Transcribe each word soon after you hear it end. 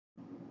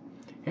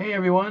Hey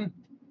everyone,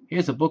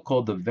 here's a book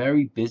called The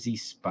Very Busy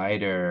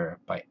Spider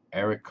by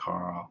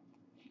Carle.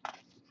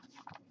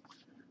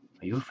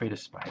 Are you afraid of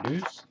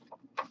spiders?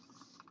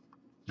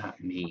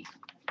 Not me.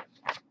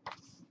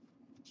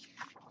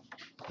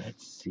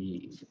 Let's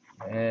see.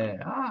 Here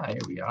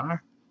we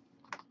are.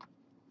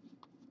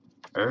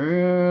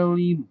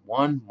 Early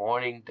one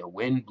morning, the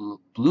wind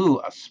blew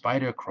a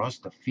spider across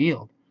the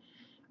field.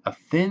 A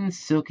thin,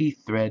 silky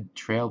thread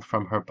trailed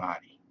from her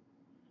body.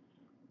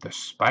 The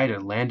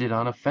spider landed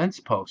on a fence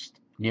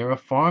post near a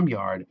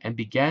farmyard and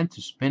began to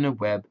spin a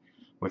web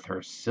with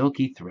her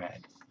silky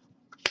thread.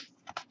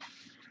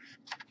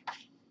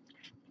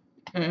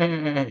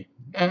 "Hey,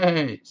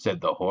 hey," said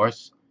the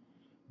horse.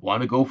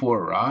 "Want to go for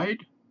a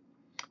ride?"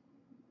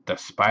 The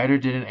spider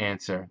didn't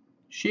answer.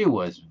 She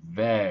was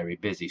very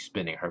busy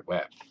spinning her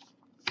web.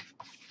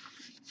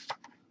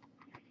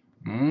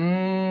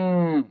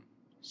 "Mmm,"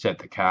 said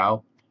the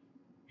cow.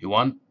 "You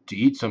want to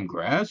eat some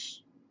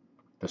grass?"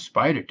 The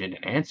spider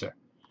didn't answer.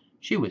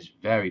 She was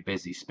very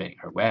busy spinning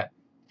her web.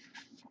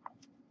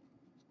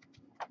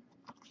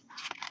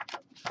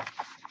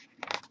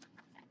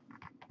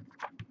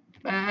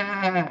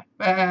 "Bah,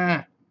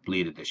 bah,"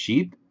 bleated the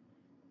sheep.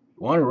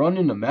 "You want to run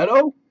in the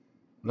meadow?"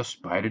 The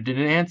spider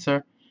didn't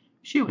answer.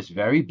 She was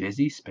very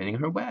busy spinning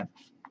her web.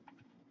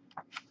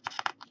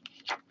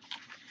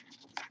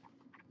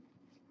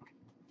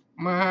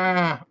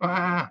 "Mah,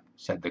 mah,"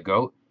 said the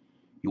goat.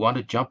 "You want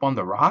to jump on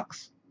the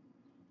rocks?"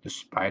 The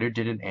spider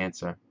didn't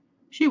answer.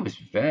 She was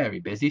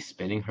very busy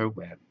spinning her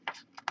web.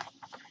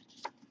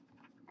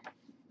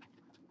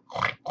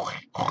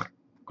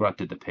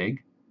 Grunted the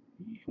pig.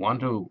 "You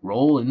want to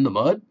roll in the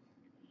mud?"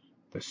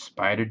 The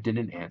spider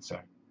didn't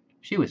answer.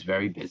 She was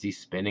very busy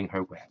spinning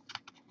her web.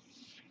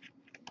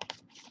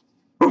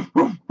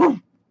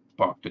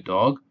 Barked the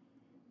dog.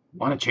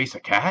 "Want to chase a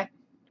cat?"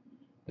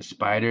 The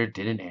spider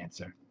didn't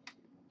answer.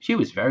 She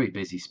was very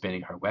busy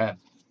spinning her web.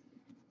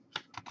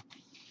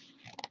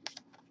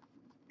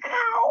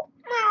 "Meow,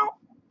 meow,"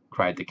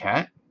 cried the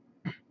cat.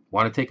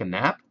 "Want to take a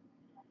nap?"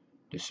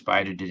 The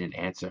spider didn't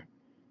answer.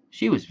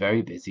 She was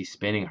very busy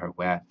spinning her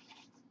web.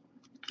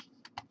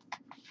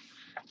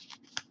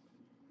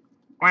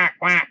 "Quack,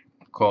 quack,"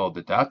 called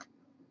the duck.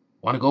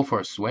 "Want to go for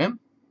a swim?"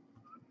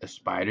 The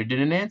spider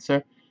didn't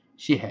answer.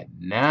 She had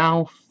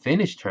now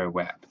finished her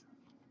web.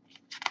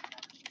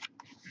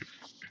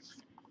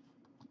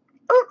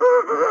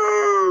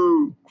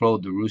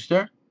 Crowed the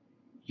rooster.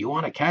 "You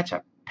want to catch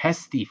a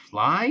pesky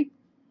fly?"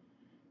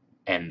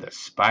 And the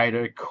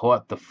spider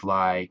caught the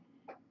fly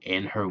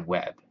in her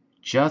web,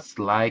 just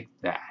like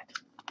that.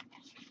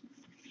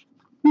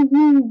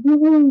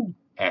 "Woo-hoo,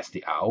 asked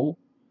the owl.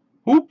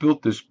 "Who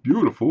built this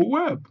beautiful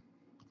web?"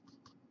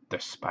 The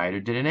spider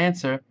didn't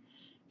answer.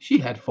 She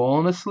had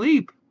fallen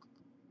asleep.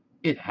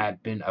 It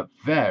had been a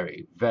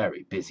very,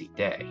 very busy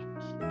day.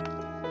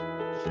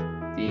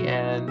 The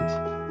end.